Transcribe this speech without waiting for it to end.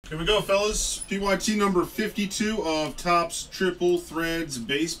Here we go, fellas. PYT number 52 of Topps Triple Threads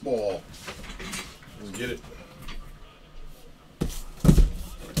Baseball. Let's get it.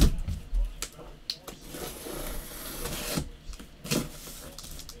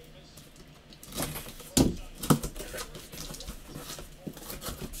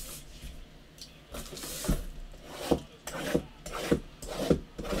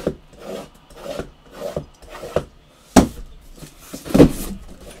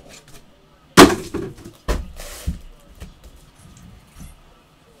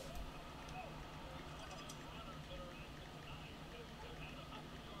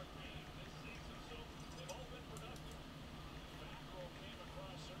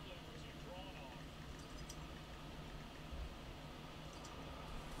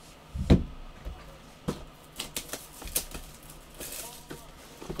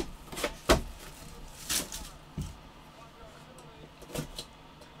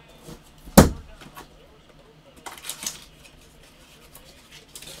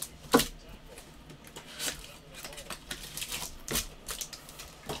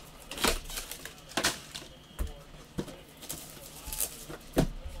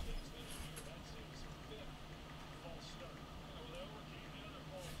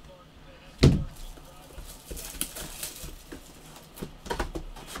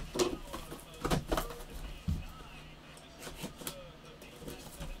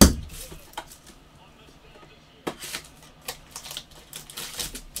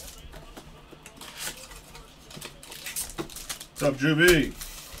 What's up, Drew B?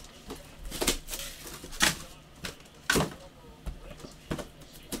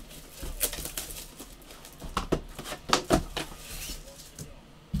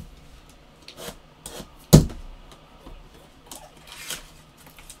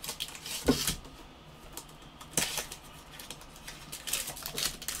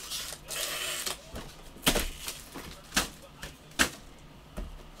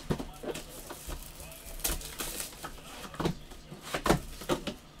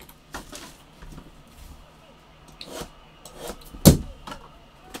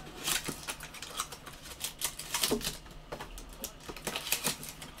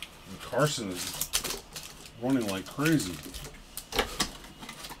 Carson is running like crazy.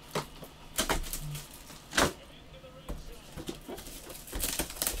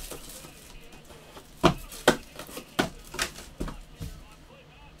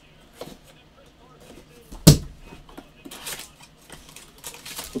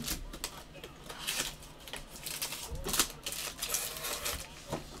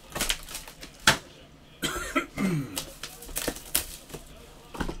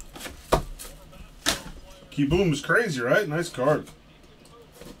 Key Boom is crazy, right? Nice card.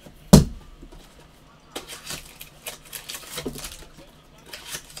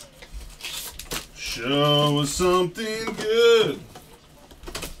 Show us something good.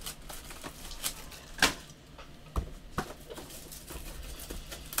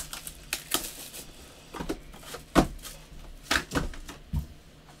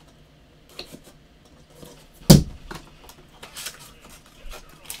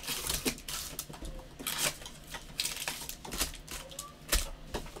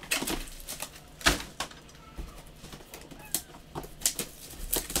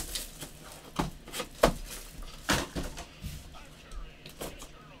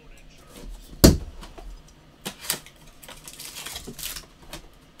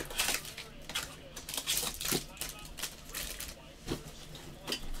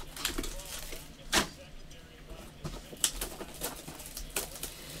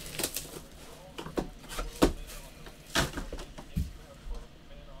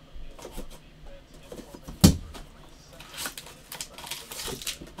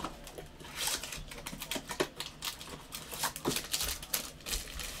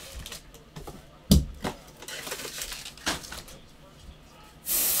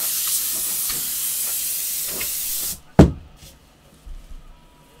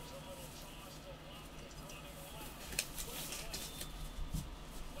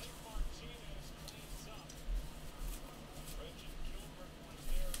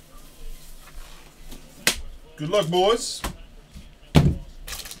 Good luck, boys.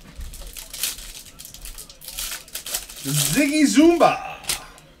 Ziggy Zumba.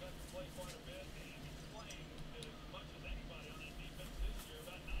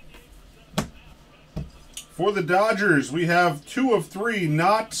 For the Dodgers, we have 2 of 3,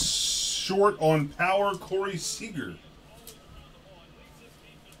 not short on power, Corey Seager.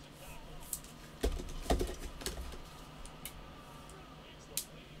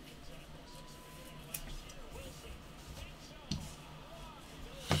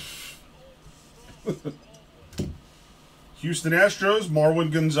 Houston Astros,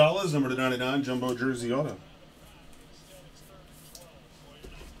 Marwin Gonzalez, number 99, jumbo jersey auto.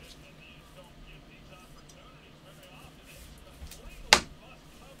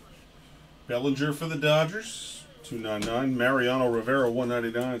 Bellinger for the Dodgers, 299. Mariano Rivera,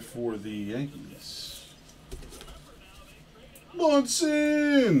 199 for the Yankees.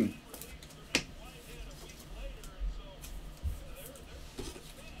 Munson!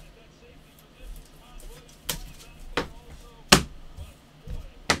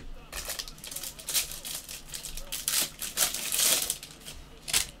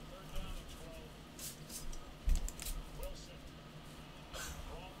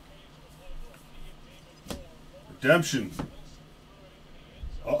 Redemption.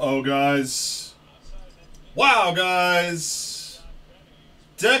 Uh-oh, guys. Wow, guys.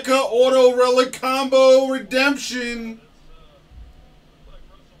 Deca Auto Relic Combo Redemption.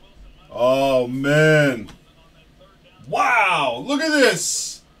 Oh, man. Wow. Look at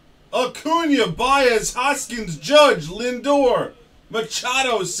this. Acuna, Baez, Hoskins, Judge, Lindor,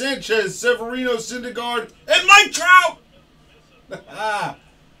 Machado, Sanchez, Severino, Syndergaard, and Mike Trout.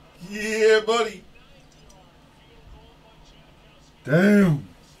 Yeah, buddy. Damn.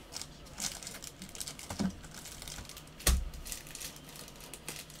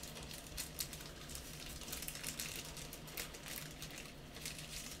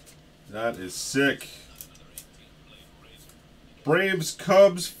 That is sick. Braves,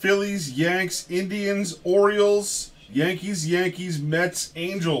 Cubs, Phillies, Yanks, Indians, Orioles, Yankees, Mets,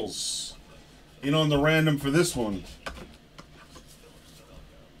 Angels. In on the random for this one.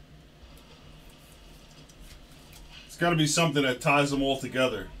 It's got to be something that ties them all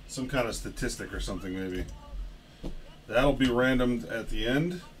together. Some kind of statistic or something, maybe. That'll be random at the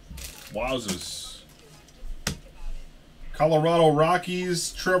end. Wowzers. Colorado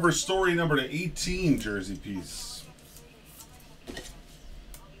Rockies, Trevor Story, number 18 jersey piece.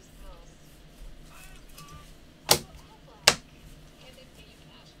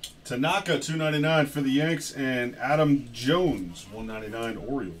 Tanaka, 299 for the Yanks, and Adam Jones, 199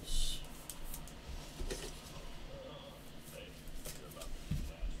 Orioles.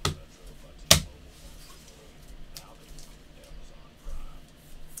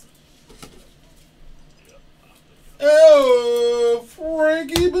 Oh,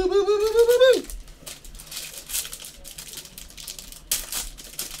 Frankie, boo, boo, boo, boo, boo, boo.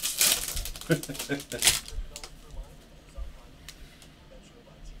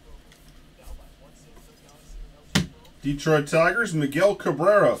 Detroit Tigers, Miguel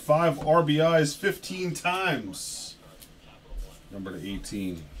Cabrera, 5 RBIs, 15 times. Number to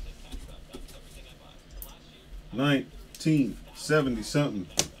 18. 1970-something.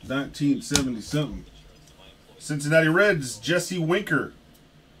 1970-something. Cincinnati Reds, Jesse Winker,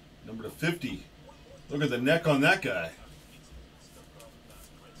 number to 50. Look at the neck on that guy.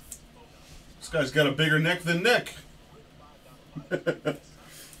 This guy's got a bigger neck than neck.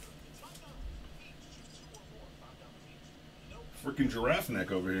 Freaking giraffe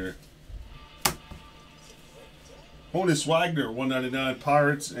neck over here. Honus Wagner, 199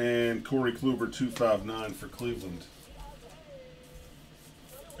 Pirates, and Corey Kluber, 259 for Cleveland.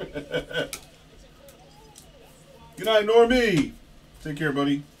 Good night, Normie. Take care,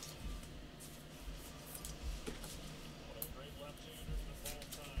 buddy.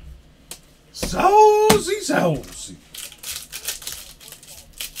 Saucy.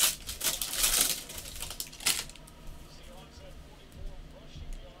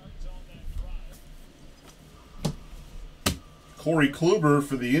 Corey Kluber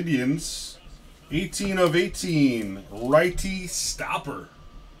for the Indians. 18 of 18. Righty stopper.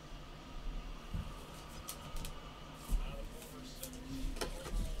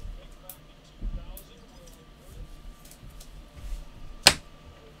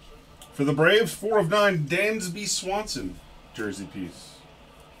 For the Braves, 4 of 9, Dansby Swanson, jersey piece.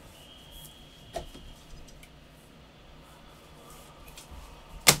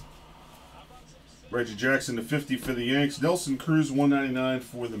 Reggie Jackson to 50 for the Yanks. Nelson Cruz, 199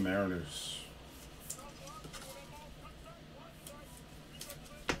 for the Mariners.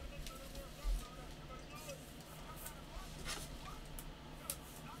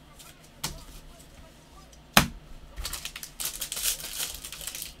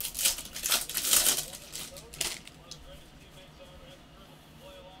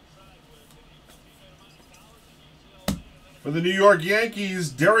 For the New York Yankees,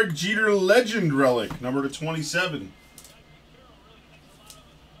 Derek Jeter Legend Relic, number to 27.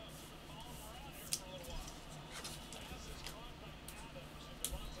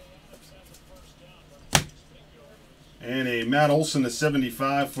 And a Matt Olson to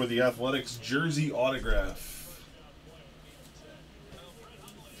 75 for the Athletics jersey autograph.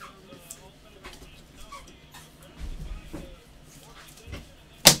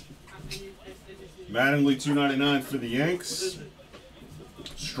 Mattingly 299 for the Yanks.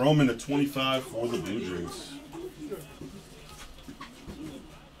 Stroman to 25 for the Blue Jays.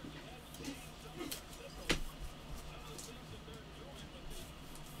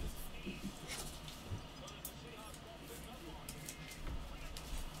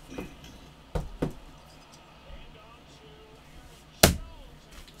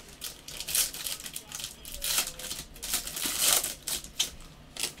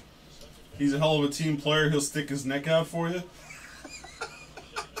 He's a hell of a team player. He'll stick his neck out for you.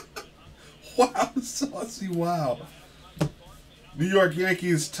 Wow, saucy, wow. New York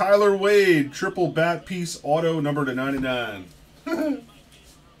Yankees, Tyler Wade, triple bat piece auto, number to 99.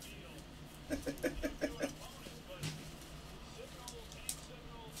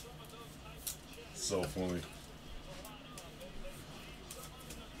 So funny.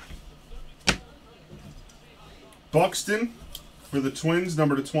 Buxton for the Twins,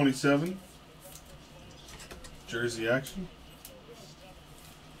 number to 27. Jersey action.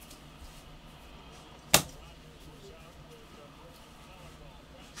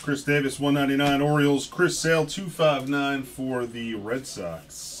 Chris Davis, 199 Orioles. Chris Sale, 259 for the Red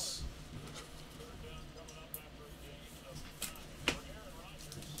Sox.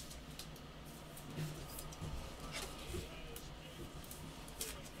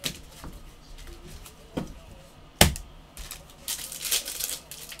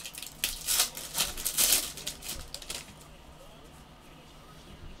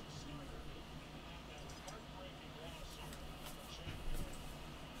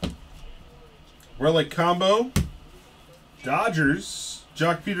 Relic combo. Dodgers.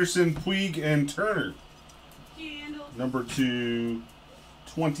 Jock Peterson, Puig, and Turner. Number to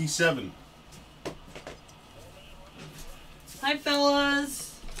 27. Hi,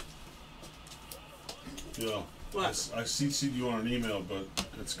 fellas. Yeah. What? I CC'd you on an email, but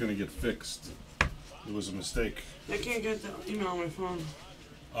it's going to get fixed. It was a mistake. I can't get the email on my phone.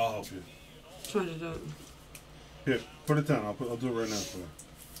 I'll help you. Trying to do it. Here, put it down. I'll do it right now for you.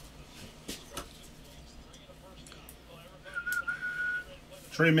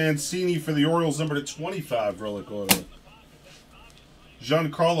 Trey Mancini for the Orioles, number to 25, relic auto.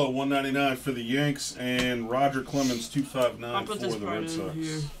 Giancarlo, 199 for the Yanks, and Roger Clemens, 259 for the Red Sox.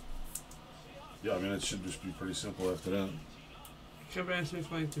 Yeah, I mean, it should just be pretty simple after that. Kept asking me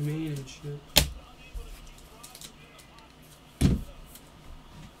for like domain and shit.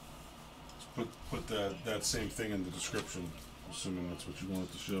 Put that same thing in the description, assuming that's what you wanted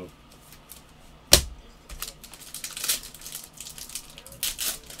to show.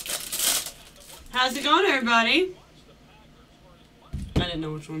 How's it going, everybody? I didn't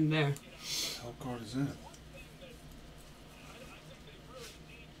know which one there. What card is that?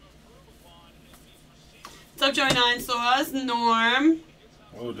 What's up, Joey Nine Sauce? Norm.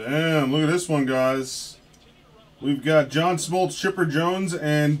 Oh, damn. Look at this one, guys. We've got John Smoltz, Chipper Jones,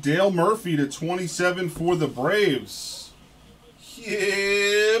 and Dale Murphy to 27 for the Braves.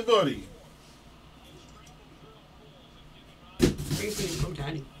 Yeah, buddy. Oh,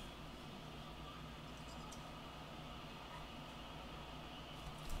 daddy.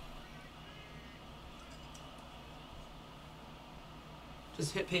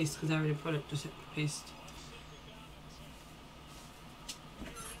 Just hit paste because I already put it. Just hit paste.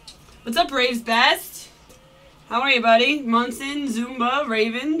 What's up, Braves Best? How are you, buddy? Munson, Zumba,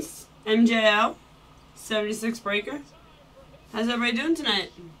 Ravens, MJL, 76 Breaker. How's everybody doing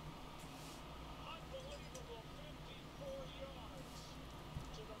tonight?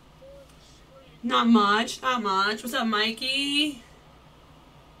 Not much, not much. What's up, Mikey?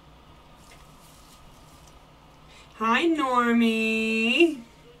 Hi, Normie.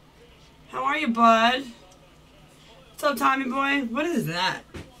 How are you, bud? What's up, Tommy boy? What is that?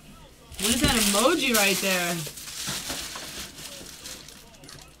 What is that emoji right there?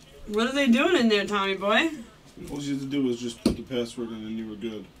 What are they doing in there, Tommy boy? All you had to do was just put the password in and you were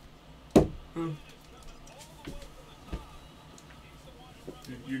good. Oh.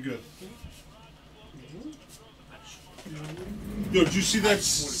 You're good. Yo, did you see that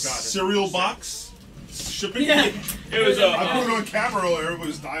cereal box? Shipping? Yeah. It was I put it on camera earlier. Everybody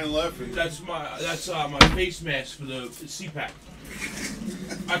was dying laughing. That's my face mask for the CPAC.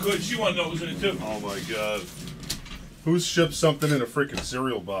 I could. She wanted to know what was in it too. Oh my god. Who's shipped something in a freaking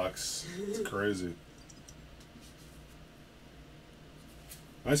cereal box? It's crazy.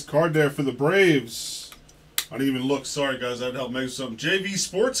 Nice card there for the Braves. I didn't even look. Sorry guys, I'd help make something. JV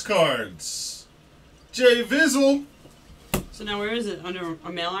Sports Cards. Jay Vizzle. So now where is it? Under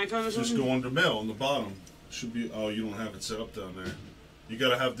a mail icon or something? Just go under mail on the bottom. Should be. Oh, you don't have it set up down there. You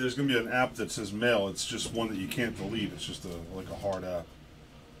gotta have. There's gonna be an app that says mail. It's just one that you can't delete. It's just like a hard app.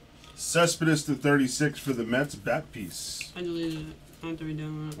 Cespedes to 36 for the Mets bat piece. I deleted it. I have to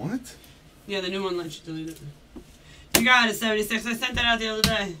redownload it. What? Yeah, the new one lets you delete it. You got it, 76. I sent that out the other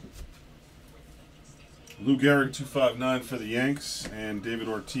day. Lou Gehrig 259 for the Yanks and David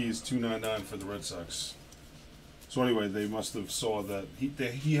Ortiz 299 for the Red Sox. So anyway, they must have saw that he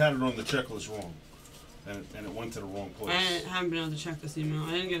had it on the checklist wrong, and it went to the wrong place. I haven't been able to check this email.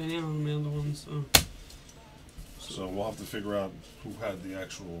 I didn't get any on the other one, so. So we'll have to figure out who had the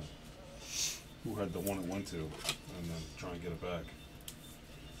one it went to, and then try and get it back.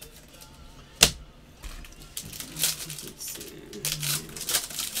 Let's see.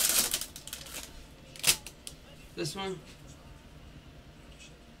 This one?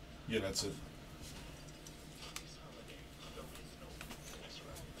 Yeah, that's it.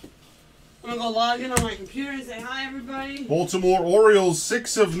 I'm gonna go log in on my computer and say hi, everybody. Baltimore Orioles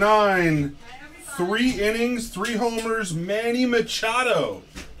 6 of 9, Hi, everybody. 3 innings, 3 homers. Manny Machado,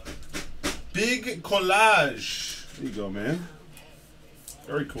 big collage. There you go, man.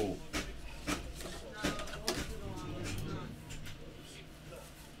 Very cool.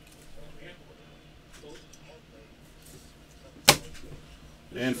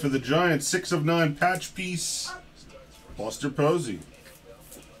 And for the Giants, 6 of 9 patch piece, Buster Posey.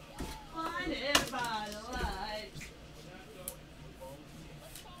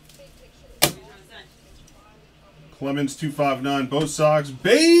 Clemens 259, Bo Sox,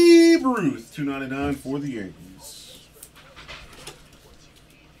 Babe Ruth 299 for the Yankees.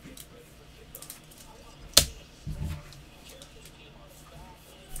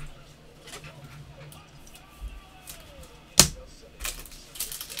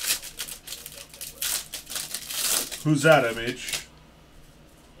 Who's that, MH?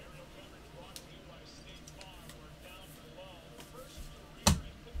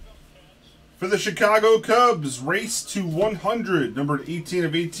 For the Chicago Cubs, race to 100, numbered 18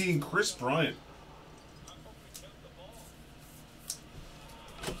 of 18, Chris Bryant.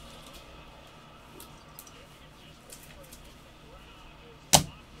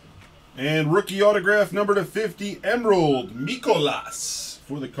 And rookie autograph, number to 50, Emerald Mikolas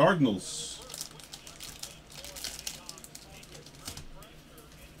for the Cardinals.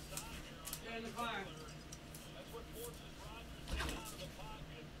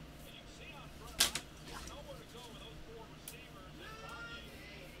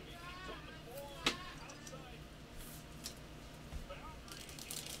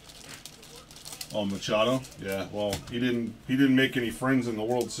 Oh, Machado? Yeah, well, he didn't make any friends in the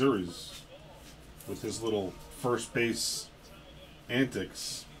World Series with his little first base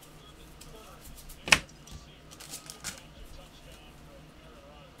antics.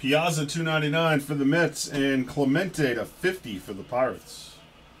 Piazza 299 for the Mets and Clemente to 50 for the Pirates.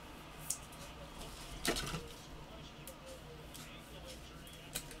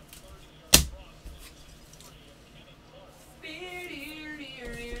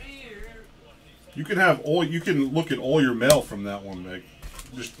 You can have all. You can look at all your mail from that one, Meg.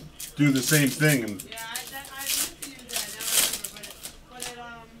 Just do the same thing and. Yeah, I used to use that. Now I remember, but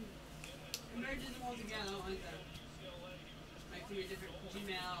it merges them all together. I don't like that. Like through your different Gmail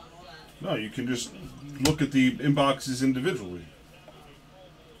and all that. No, you can just look at the inboxes individually.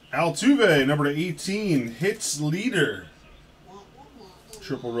 Altuve, number to 18, hits leader.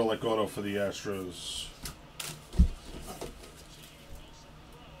 Triple relic auto for the Astros.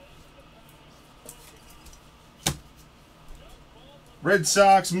 Red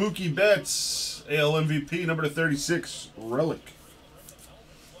Sox, Mookie Betts, AL MVP, number to 36, relic.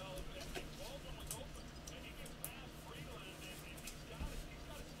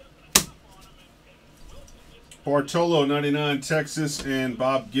 Bartolo, 99, Texas, and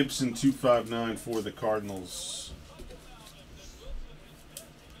Bob Gibson, 259 for the Cardinals.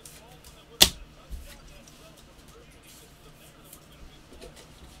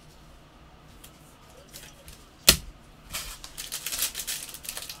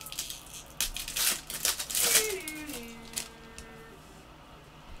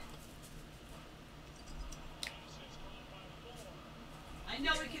 I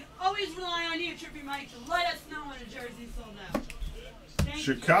know we can always rely on you, Trippy Mike, to let us know when a jersey's sold out. Thank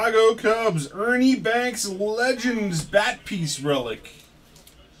Chicago Cubs, Ernie Banks Legends bat piece relic.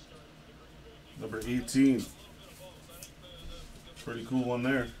 Number 18. Pretty cool one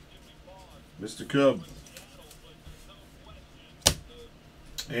there. Mr. Cub.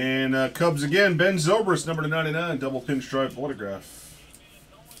 And Cubs again, Ben Zobrist, number 99, double pinstripe autograph.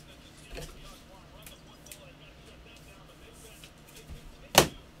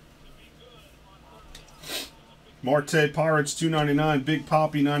 Marte Pirates 299. Big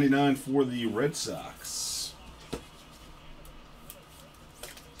Poppy 99 for the Red Sox.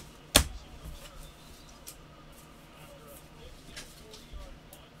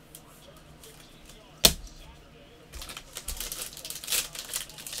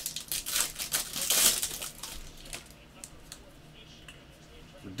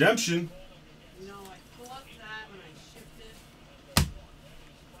 Redemption. No, I thought that when I shipped it.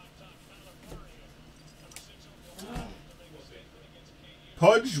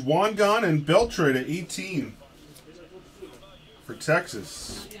 Pudge, Wangan, and Beltre to 18 for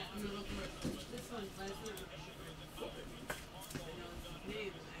Texas. Yeah, I'm gonna look for this one's last night. I know his name,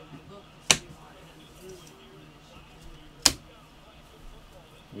 and I looked to see why it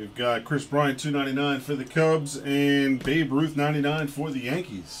had We've got Chris Bryant 299 for the Cubs and Babe Ruth 99 for the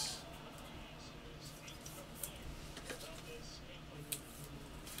Yankees.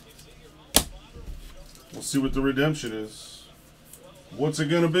 We'll see what the redemption is. What's it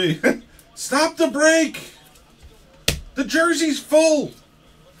gonna be? Stop the break! The jersey's full!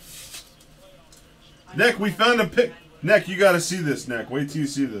 Neck, we found a pick. Neck, you gotta see this, Neck. Wait till you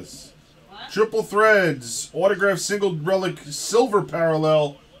see this. What? Triple threads, autographed single relic, silver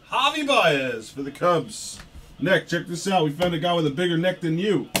parallel, Javi Baez for the Cubs. Neck, check this out. We found a guy with a bigger neck than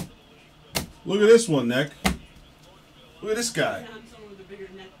you. Look at this one, Neck. Look at this guy. I'm someone with a bigger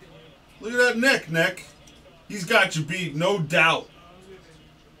neck than you. Look at that neck, Neck. He's got you beat, no doubt.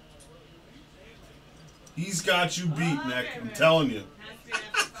 He's got you beat, Oh, Neck. okay, I'm okay. telling you. Has to be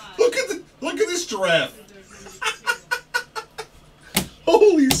after 5. Look at this giraffe. There's gonna be potato.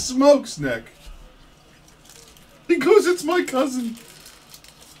 Holy smokes, Neck. He goes, it's my cousin.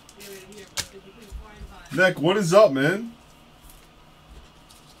 Here, between 4 and 5. Neck, what is up, man?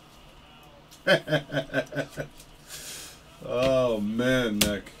 Oh, man,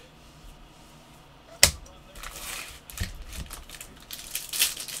 Neck.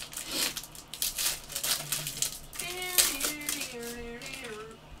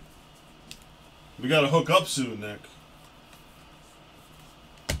 We gotta hook up soon, Nick.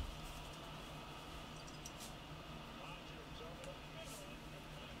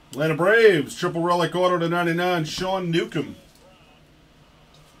 Atlanta Braves, triple relic auto to 99, Sean Newcomb.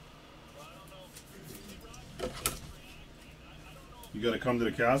 You gotta come to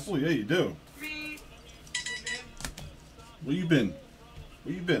the castle? Yeah, you do. Where you been?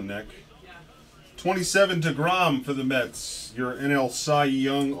 Where you been, Nick? 27 to Grom for the Mets, your NL Cy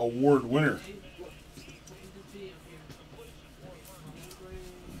Young Award winner.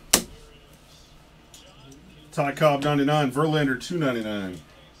 Ty Cobb 99, Verlander 299.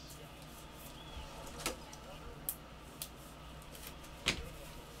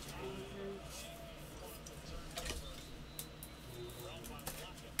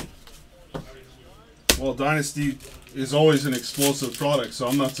 Well, Dynasty is always an explosive product, so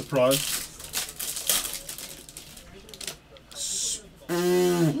I'm not surprised.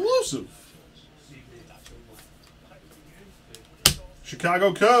 Explosive.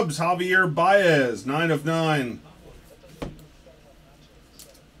 Chicago Cubs, Javier Baez, 9 of 9.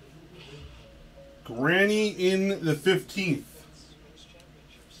 Granny in the 15th.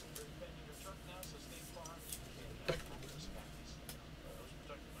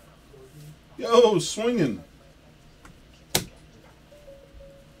 Yo, swinging.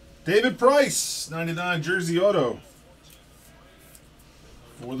 David Price, 99 jersey auto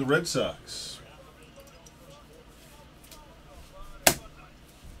for the Red Sox.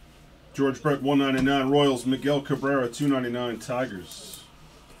 George Brett, 199 Royals. Miguel Cabrera, 299 Tigers.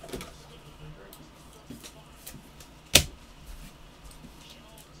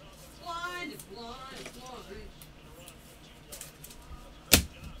 Blind.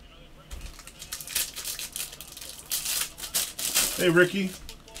 Hey, Ricky.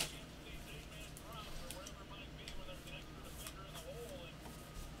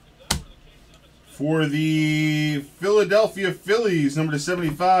 For the Philadelphia Phillies, number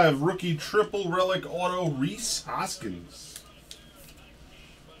 75, rookie triple relic auto, Rhys Hoskins.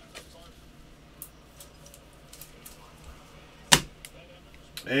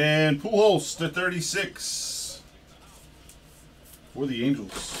 And Pujols to 36 for the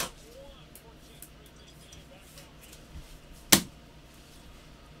Angels.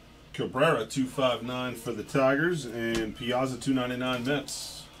 Cabrera 259 for the Tigers, and Piazza 299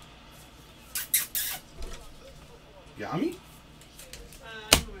 Mets. Yami? I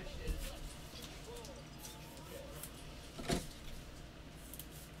don't know where she is.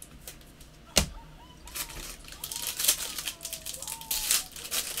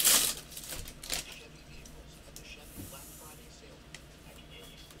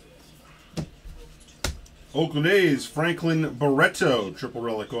 Oakland A's, Franklin Barreto, triple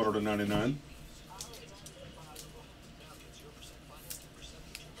relic auto to 99.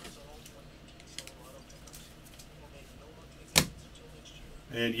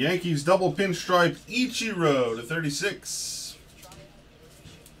 And Yankees double pinstripe Ichiro to 36.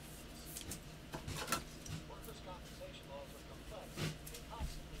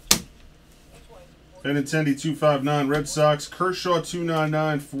 Benintendi 259 Red Sox, Kershaw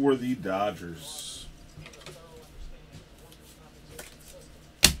 299 for the Dodgers.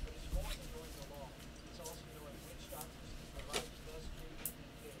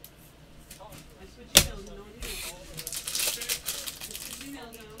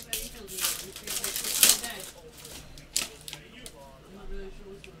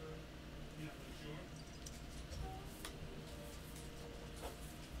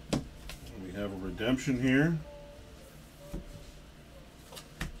 We have a redemption here.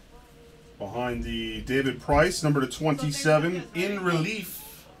 Behind the David Price, number to 27, in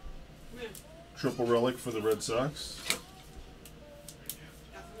relief. Triple relic for the Red Sox.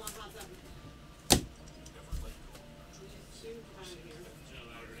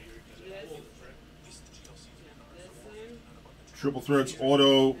 Triple Threads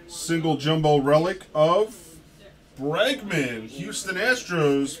auto single jumbo relic of Bregman, Houston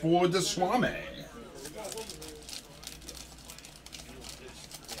Astros for DeSwami.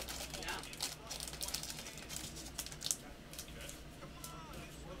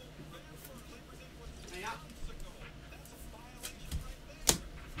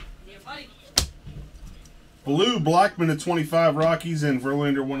 Blue Blackman at 25 Rockies, and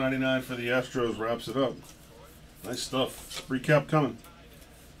Verlander 199 for the Astros wraps it up. Nice stuff. Recap coming.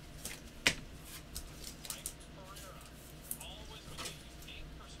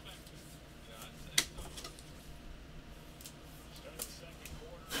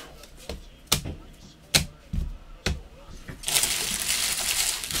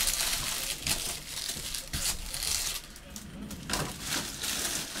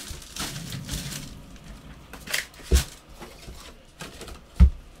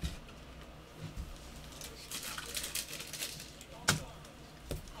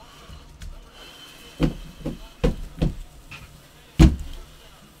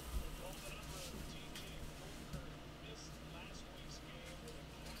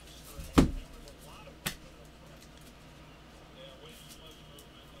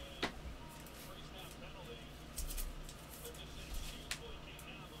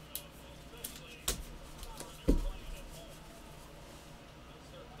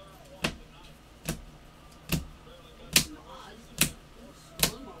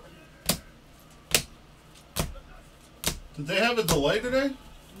 Did they have a delay today?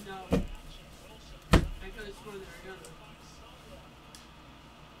 No. I could have sworn they were gonna.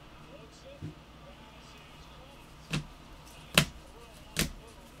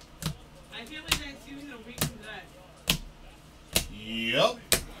 I feel like that season a week from today. Yep.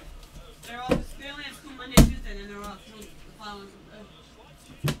 They're all they only have school Monday, Tuesday, and then they're all still the following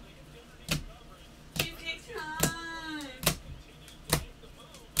day. Cheesecake time!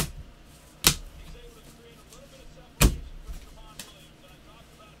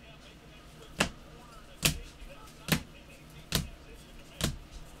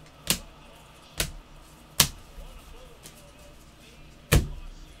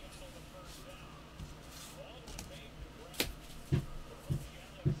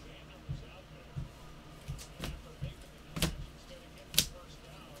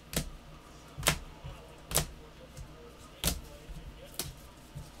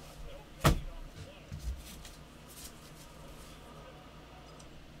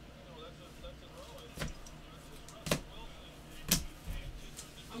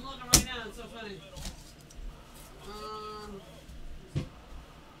 I'm looking right now, it's so funny.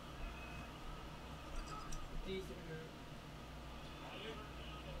 Decent.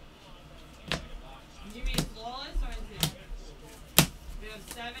 You mean flawless or is it? We have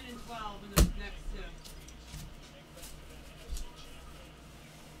 7 and 12 in the next two.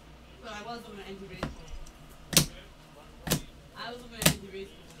 But I was looking at NT baseball. I was looking at NT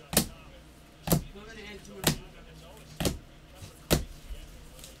baseball. We're going to add 2 more.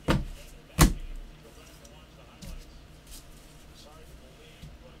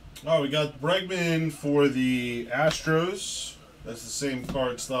 Oh, we got Bregman for the Astros. That's the same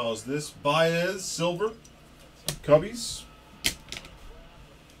card style as this. Baez, silver. Cubbies.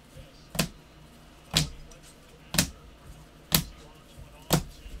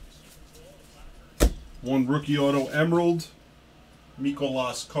 One rookie auto, Emerald.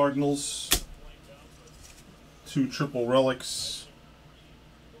 Mikolas, Cardinals. 2 triple relics.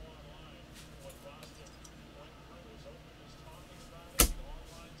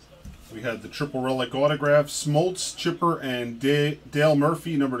 We had the triple relic autograph, Smoltz, Chipper, and Dale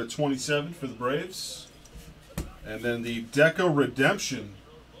Murphy, number to 27 for the Braves. And then the Deca Redemption.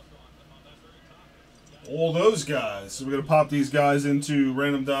 All those guys. So we're going to pop these guys into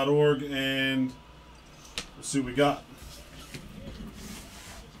random.org and we'll see what we got.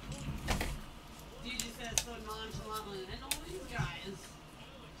 You just said so nonchalantly. And all these guys.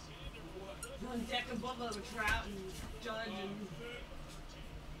 Deca Bubba with Trout and Judge and...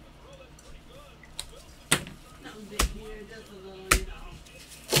 Nothing big here, just a little, you know.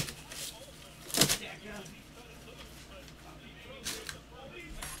 Deca.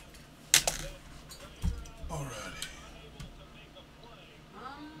 Alrighty.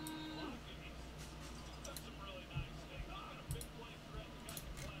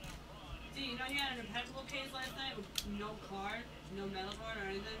 See, you know you had an impeccable case last night with no card, no metal card or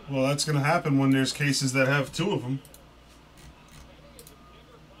anything? Well, that's going to happen when there's cases that have 2 of them.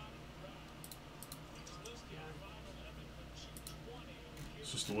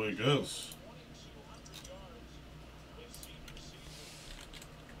 It's just the way it goes.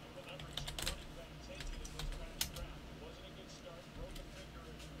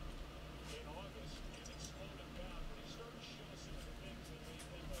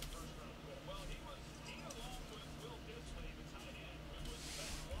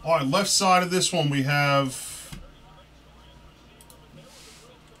 All right, left side of this one we have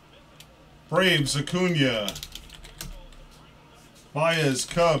Braves, Acuna, Baez,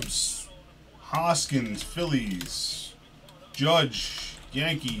 Cubs, Hoskins, Phillies, Judge,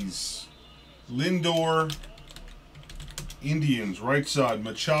 Yankees, Lindor, Indians, right side,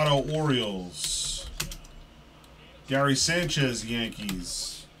 Machado, Orioles, Gary Sanchez,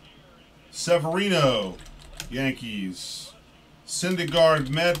 Yankees, Severino, Yankees, Syndergaard,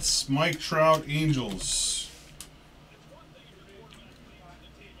 Mets, Mike Trout, Angels.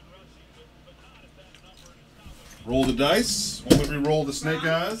 Roll the dice. Only re-roll the snake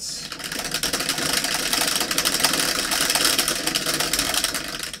eyes.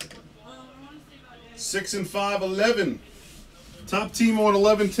 Six and 5, 11. Top team on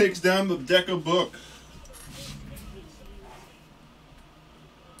 11 takes down the Deca book.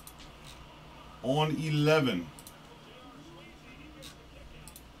 On 11.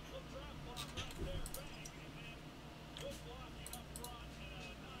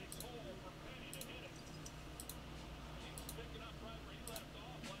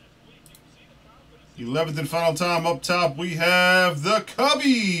 Eleventh and final time up top, we have the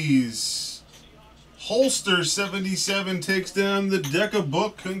Cubbies. Holster 77 takes down the Deca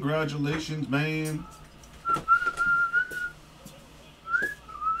book. Congratulations, man.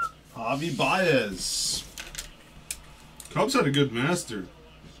 Javi Baez. Cubs had a good master.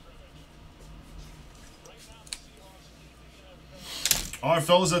 All right,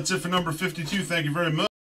 fellas, that's it for number 52. Thank you very much.